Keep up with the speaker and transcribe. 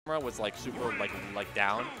was like super like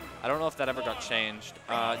down. I don't know if that ever got changed.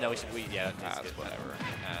 No, yeah, it's whatever.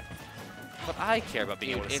 But I care about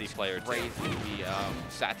being able to see players. Crazy the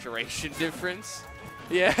saturation difference.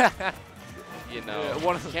 Yeah. You know,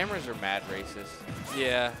 one of the cameras are mad racist.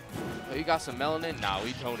 Yeah. Oh, you got some melanin? Nah,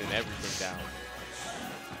 we toning everything down.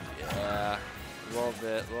 Yeah. A little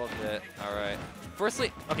bit. All right.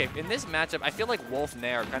 Firstly, okay, in this matchup, I feel like Wolf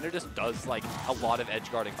Nair kind of just does like a lot of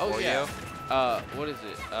edge guarding for you. What is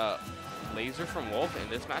it? Laser from Wolf in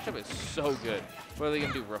this matchup is so good. What are they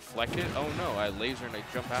gonna do? Reflect it? Oh no, I laser and I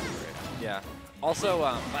jump after it. Yeah. Also,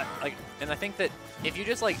 and I think that if you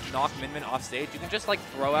just like knock Min Min off stage, you can just like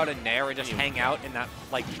throw out a Nair and just hang out in that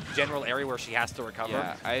like general area where she has to recover.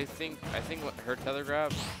 Yeah, I think what her tether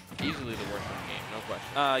grab easily the worst in the game, no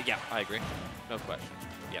question. Yeah, I agree. No question.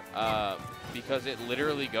 Yep. Because it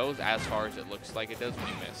literally goes as far as it looks like it does when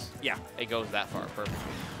you miss. Yeah. It goes that far perfectly.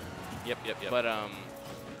 Yep. But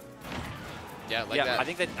yeah, like that. I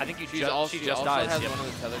think she just also dies. Has one of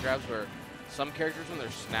the tether grabs where some characters when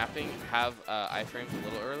they're snapping have iframes a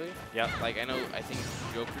little early. Yeah. Like I think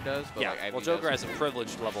Joker does, but yeah. like well, Joker has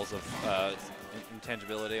privileged levels of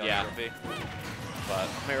intangibility on RP. But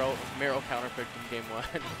Marill counterpicked in game 1.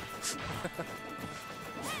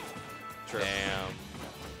 True. Damn.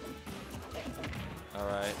 All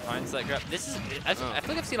right, finds that grab. This is. I feel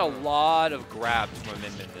like I've seen a lot of grabs from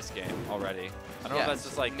Min Min this game already. I don't know if that's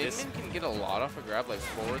just like Min Min can get a lot off a grab, like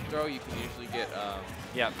forward throw. You can usually get.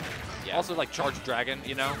 Yeah. Also like charge dragon,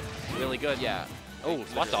 you know, really good. Yeah. Oh,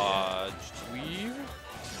 spot dodge. Weave.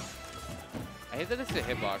 I hate that it's a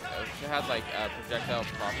hitbox though. It has like projectile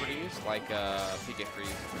properties like PK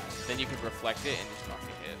freeze. Then you can reflect it and just not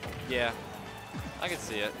get hit. Yeah. I can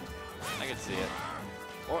see it.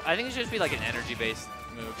 Or I think it should just be like an energy-based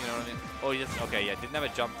move, you know what I mean? Oh, he just, okay, yeah, didn't have a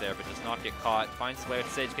jump there, but does not get caught. Finds his way up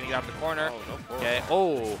the stage, can he get out the corner? Oh, no. Okay,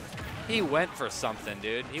 oh, he went for something,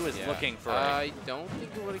 dude. He was looking for I don't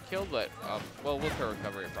think it would have killed, but, well, with her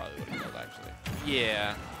recovery, it probably would have killed, actually.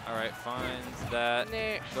 Yeah. All right, finds that.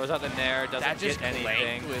 Nair. Throws out the Nair, doesn't get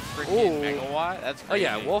anything. With freaking Megawatt? That's crazy.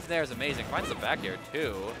 Oh, yeah, Wolf Nair is amazing. Finds the back air,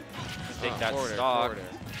 too. Just take that forward stock.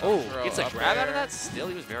 Oh, gets a grab out of that? Still,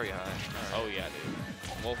 he was very high. Right. Oh, yeah, dude.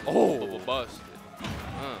 Wolf bust.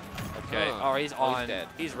 Okay. All right, he's on. Dead.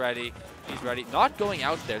 He's ready. Not going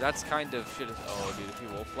out there. That's kind of shit. Oh, dude, if he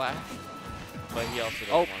Wolf flash. But he also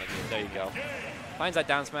doesn't want to do it. There you go. Finds that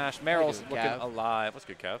down smash. Marill's looking alive. What's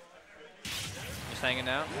good, Kev? Just hanging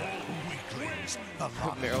out.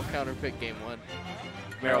 Marill counterpick game 1.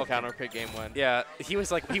 Marill counterpick game 1. Yeah, he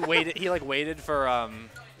was like, he waited for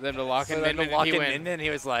them to lock in Min Min.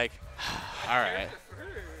 He was like, all right.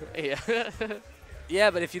 Yeah. Yeah,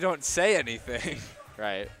 but if you don't say anything.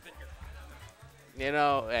 Right. You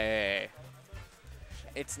know, hey.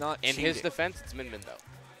 It's not in cheating. his defense, it's Min Min, though.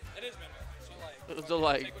 It is Min Min. So,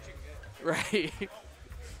 like, right.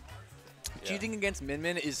 Cheating against Min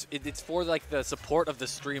Min is, it's for, like, the support of the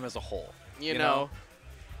stream as a whole. You know?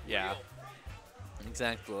 Yeah.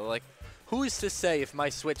 Exactly. Like, who is to say if my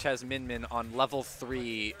Switch has Min Min on level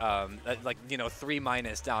 3, like, you know,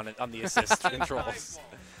 3- down on the assist controls?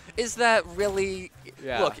 Is that really,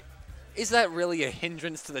 look, is that really a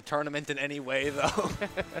hindrance to the tournament in any way, though?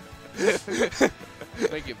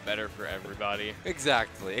 Make it better for everybody.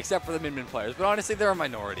 Exactly, except for the Min Min players. But honestly, they're a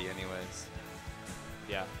minority anyways.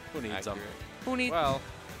 Yeah. Who needs them? Who needs Well,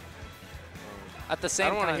 at the same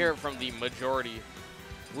time. I don't want to hear it from the majority.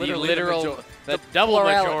 Literal, the double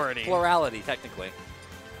majority. Plurality, technically.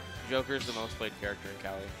 Joker's the most played character in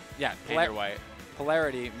Cali. Yeah, you're white.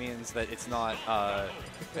 Polarity means that it's not,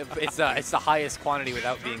 it's the highest quantity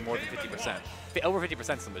without being more than 50%. Over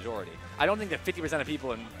 50% is the majority. I don't think that 50% of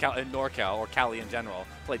people in NorCal or Cali in general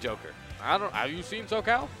play Joker. Have you seen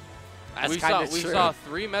SoCal? We saw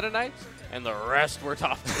 3 Meta Knights, and the rest were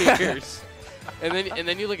top tiers. and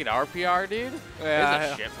then you look at RPR, dude.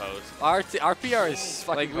 Yeah, it's a shitpost. Our PR is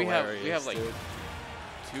fucking like we hilarious, have like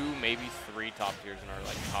 2, maybe 3 top tiers in our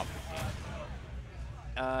like top 15.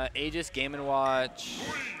 Aegis, Game & Watch.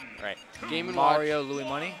 Right. Game & Mario, Louis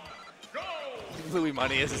Money. Louis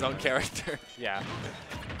Money is his own character. Yeah.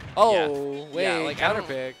 Oh, wait, yeah, like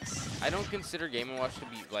counterpicks. I don't consider Game & Watch to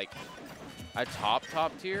be like a top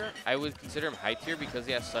tier. I would consider him high tier because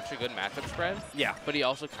he has such a good matchup spread. Yeah. But he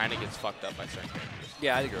also kind of gets fucked up by certain characters.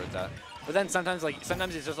 Yeah, I agree with that. But then sometimes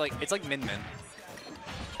it's just like, it's like Min Min.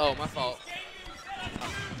 Oh, my fault.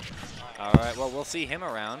 All right, well, we'll see him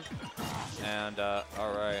around. And,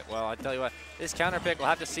 all right, well, I tell you what, this counter pick, we'll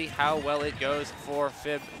have to see how well it goes for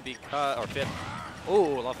Phip Phip. Oh,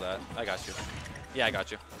 love that. I got you. Yeah, I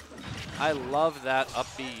got you. I love that up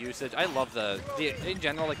B usage. I love the in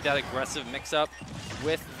general, like that aggressive mix-up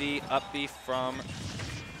with the up B from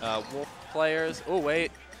Wolf players. Oh,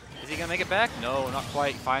 wait. Is he going to make it back? No, not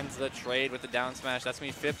quite. Finds the trade with the down smash. That's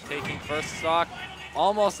me, Phip taking first stock.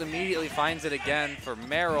 Almost immediately finds it again for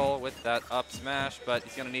Marill with that up smash, but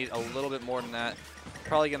he's going to need a little bit more than that.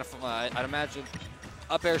 Probably going to, I'd imagine,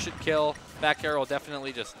 up air should kill. Back air will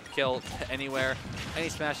definitely just kill anywhere. Any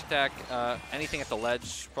smash attack, anything at the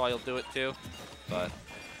ledge probably will do it too. But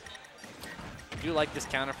I do like this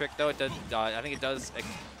counter pick though. It does, I think it does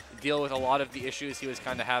deal with a lot of the issues he was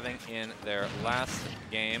kind of having in their last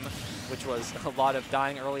game, which was a lot of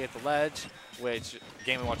dying early at the ledge, which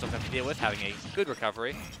Game & Watch doesn't have to deal with, having a good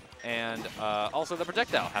recovery, and also the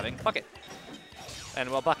projectile, having Bucket. And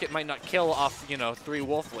while Bucket might not kill off, you know, 3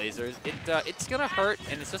 Wolf lasers, it's going to hurt,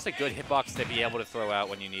 and it's just a good hitbox to be able to throw out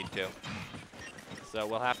when you need to. So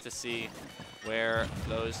we'll have to see where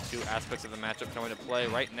those 2 aspects of the matchup come into play.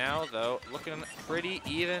 Right now, though, looking pretty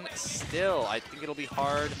even still. I think it'll be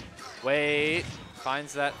hard. Wait,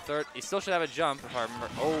 finds that third. He still should have a jump, if I remember.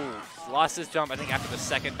 Oh, lost his jump, I think, after the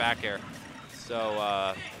second back air.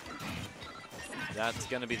 So that's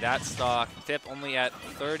going to be that stock. Phip only at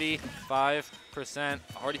 35%.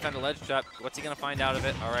 Already found a ledge trap. What's he going to find out of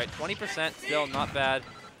it? All right, 20%, still not bad.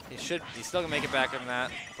 He's still going to make it back from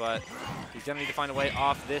that, but he's going to need to find a way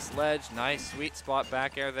off this ledge. Nice, sweet spot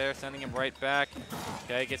back air there, sending him right back.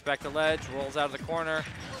 Okay, gets back to ledge, rolls out of the corner.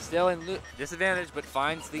 Still in disadvantage, but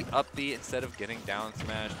finds the up B instead of getting down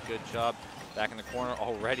smashed. Good job. Back in the corner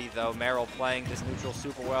already, though. Marill playing this neutral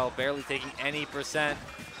super well, barely taking any percent.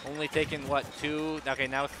 Only taking, what, 2? Okay,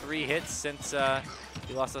 now 3 hits since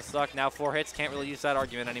he lost a stock. Now 4 hits. Can't really use that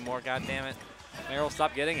argument anymore. God damn it. Marill,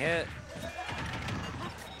 stop getting hit.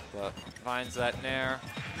 But finds that nair.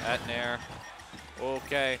 That nair.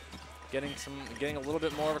 Okay. Getting a little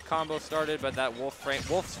bit more of a combo started, but that Wolf's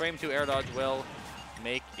frame 2 air dodge will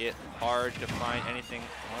make it hard to find anything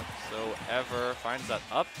whatsoever. Finds that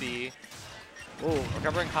up B. Ooh,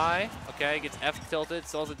 recovering high. Okay, gets F tilted,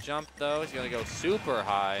 still has a jump though. He's gonna go super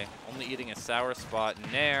high, only eating a sour spot.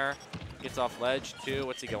 Nair gets off ledge too.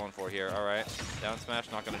 What's he going for here? All right, down smash,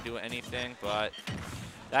 not gonna do anything, but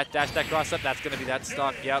that dash, that cross up, that's gonna be that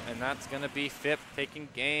stock. Yep, and that's gonna be Phip taking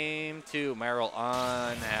game 2. Marill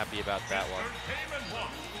unhappy about that one.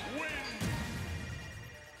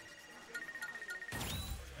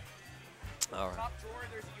 All right. Top drawer,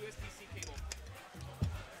 there's a USB-C cable.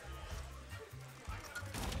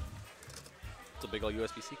 It's a big old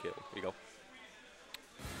USB-C cable. There you go.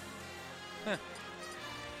 Huh.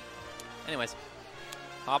 Anyways,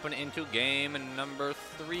 hopping into game number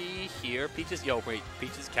 3 here. Peach's,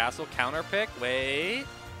 Peach's Castle counter pick. Wait.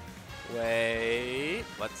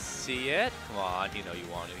 Let's see it. Come on, you know you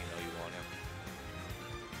want to.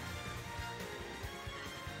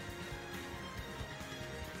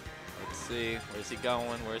 Let's see. Where's he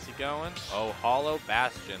going? Oh, Hollow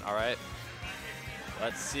Bastion. All right.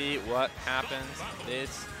 Let's see what happens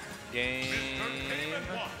this game.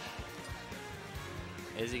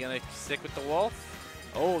 Is he going to stick with the Wolf?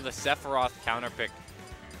 Oh, the Sephiroth counter pick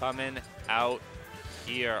coming out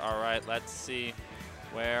here. All right, let's see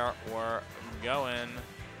where we're going.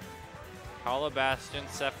 Hollow Bastion,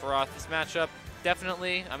 Sephiroth. This matchup,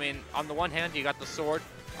 definitely, I mean, on the one hand, you got the sword.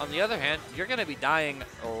 On the other hand, you're going to be dying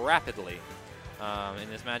rapidly in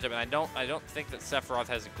this matchup, and I don't think that Sephiroth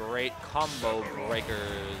has great combo breakers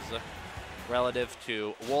relative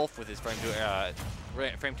to Wolf with his frame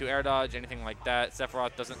 2 air dodge, anything like that.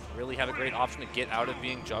 Sephiroth doesn't really have a great option to get out of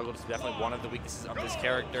being juggled. It's definitely one of the weaknesses of this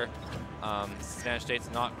character. Disadvantage state's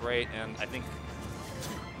not great, and I think,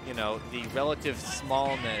 you know, the relative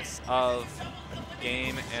smallness of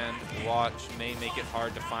Game & Watch may make it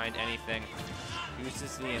hard to find anything.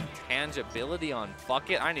 Uses the intangibility on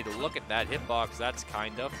Bucket. I need to look at that hitbox. That's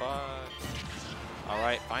kind of fun. All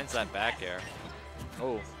right, finds that back air.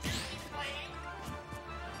 Oh.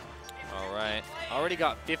 All right, already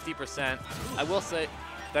got 50%. I will say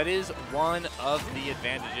that is one of the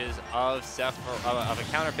advantages of a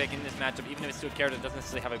counter pick in this matchup, even if it's to a character that doesn't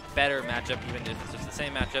necessarily have a better matchup, even if it's just the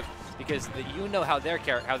same matchup, because you know how they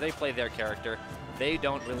play their character. They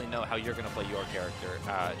don't really know how you're going to play your character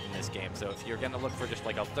in this game. So if you're going to look for just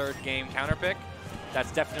like a third game counter pick,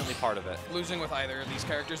 that's definitely part of it. Losing with either of these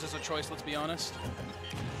characters is a choice, let's be honest.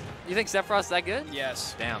 You think Sephiroth's that good?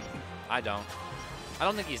 Yes. Damn, I don't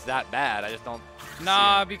think he's that bad. I just don't.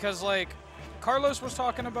 Nah, because like Carlos was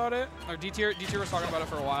talking about it, or D-Tier was talking about it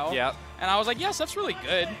for a while. Yep. And I was like, yes, that's really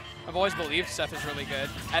good. I've always believed Seth is really good.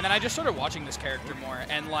 And then I just started watching this character more,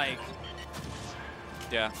 and like,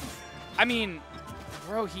 yeah. I mean,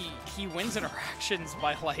 Bro, he wins interactions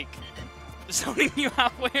by like zoning you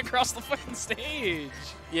halfway across the fucking stage.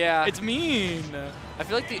 Yeah. It's mean. I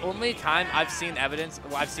feel like the only time I've seen evidence,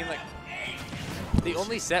 well, I've seen like, the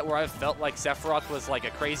only set where I felt like Sephiroth was like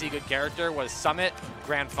a crazy good character was Summit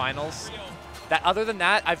Grand Finals. That other than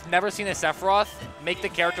that, I've never seen a Sephiroth make the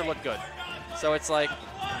character look good. So it's like,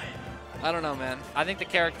 I don't know, man. I think the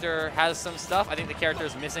character has some stuff. I think the character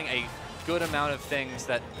is missing a good amount of things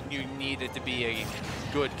that you needed to be a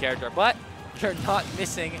good character. But you're not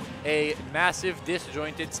missing a massive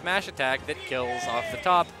disjointed smash attack that kills off the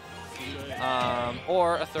top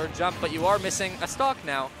or a third jump. But you are missing a stock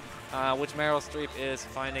now, which Marill Streep is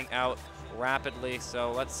finding out rapidly.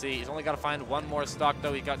 So let's see. He's only got to find one more stock,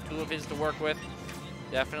 though. He got 2 of his to work with.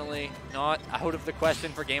 Definitely not out of the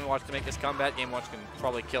question for Game & Watch to make this comeback. Game & Watch can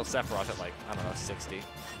probably kill Sephiroth at like, I don't know, 60,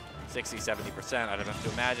 70%. I'd have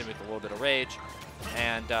to imagine with a little bit of rage.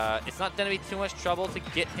 And it's not going to be too much trouble to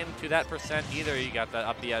get him to that percent either. You got that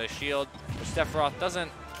up B out of shield, which Sephiroth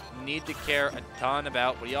doesn't need to care a ton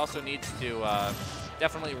about, but he also needs to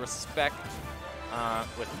definitely respect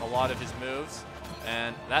with a lot of his moves.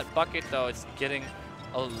 And that bucket, though, it's getting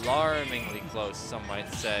alarmingly close, some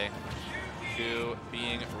might say, to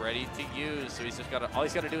being ready to use. So he's just got to, all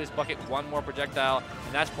he's got to do is bucket one more projectile,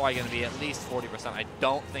 and that's probably going to be at least 40%. I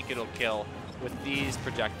don't think it'll kill with these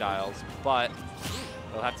projectiles, but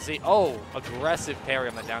we'll have to see. Oh, aggressive parry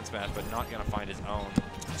on the down smash, but not going to find his own.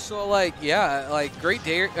 So, like, yeah, like, great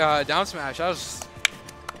down smash. That was...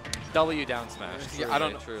 W down smash. Truly, Yeah, I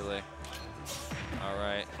don't know. Truly. All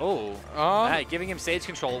right. Oh, hey, giving him stage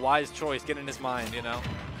control, wise choice, get in his mind, you know.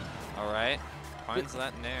 All right. Finds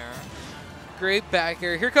that in there. Great back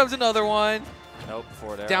air. Here comes another one. Nope,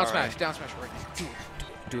 forward air. Down All smash, right. down smash right now.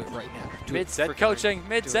 Do it right now. Mid-set coaching,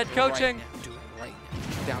 mid-set coaching. Do it right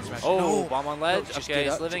now. Down smash. Oh, No. bomb on ledge. No, just Okay, get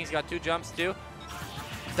he's up. living. He's got 2 jumps, too.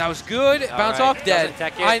 That was good. All Bounce right, off, dead. doesn't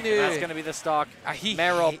tech it, I and knew that's it. going to be the stock. He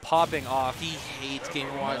Marill hate- popping off. He hates Game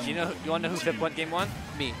 & Watch. You want to know who Phip won game 1?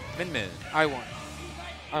 Me. Min. I won.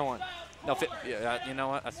 I won. No, Phip, yeah, you know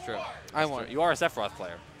what? That's true. I won. True. You are a Sephiroth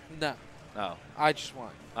player. No. Oh. I just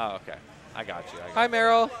won. Oh, okay. I got you. Hi,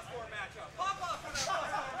 Marill.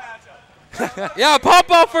 Yeah, pop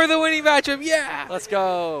off for the winning matchup. Yeah. Let's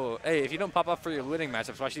go. Hey, if you don't pop up for your winning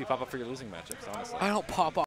matchups, why should you pop up for your losing matchups, honestly? I don't pop off.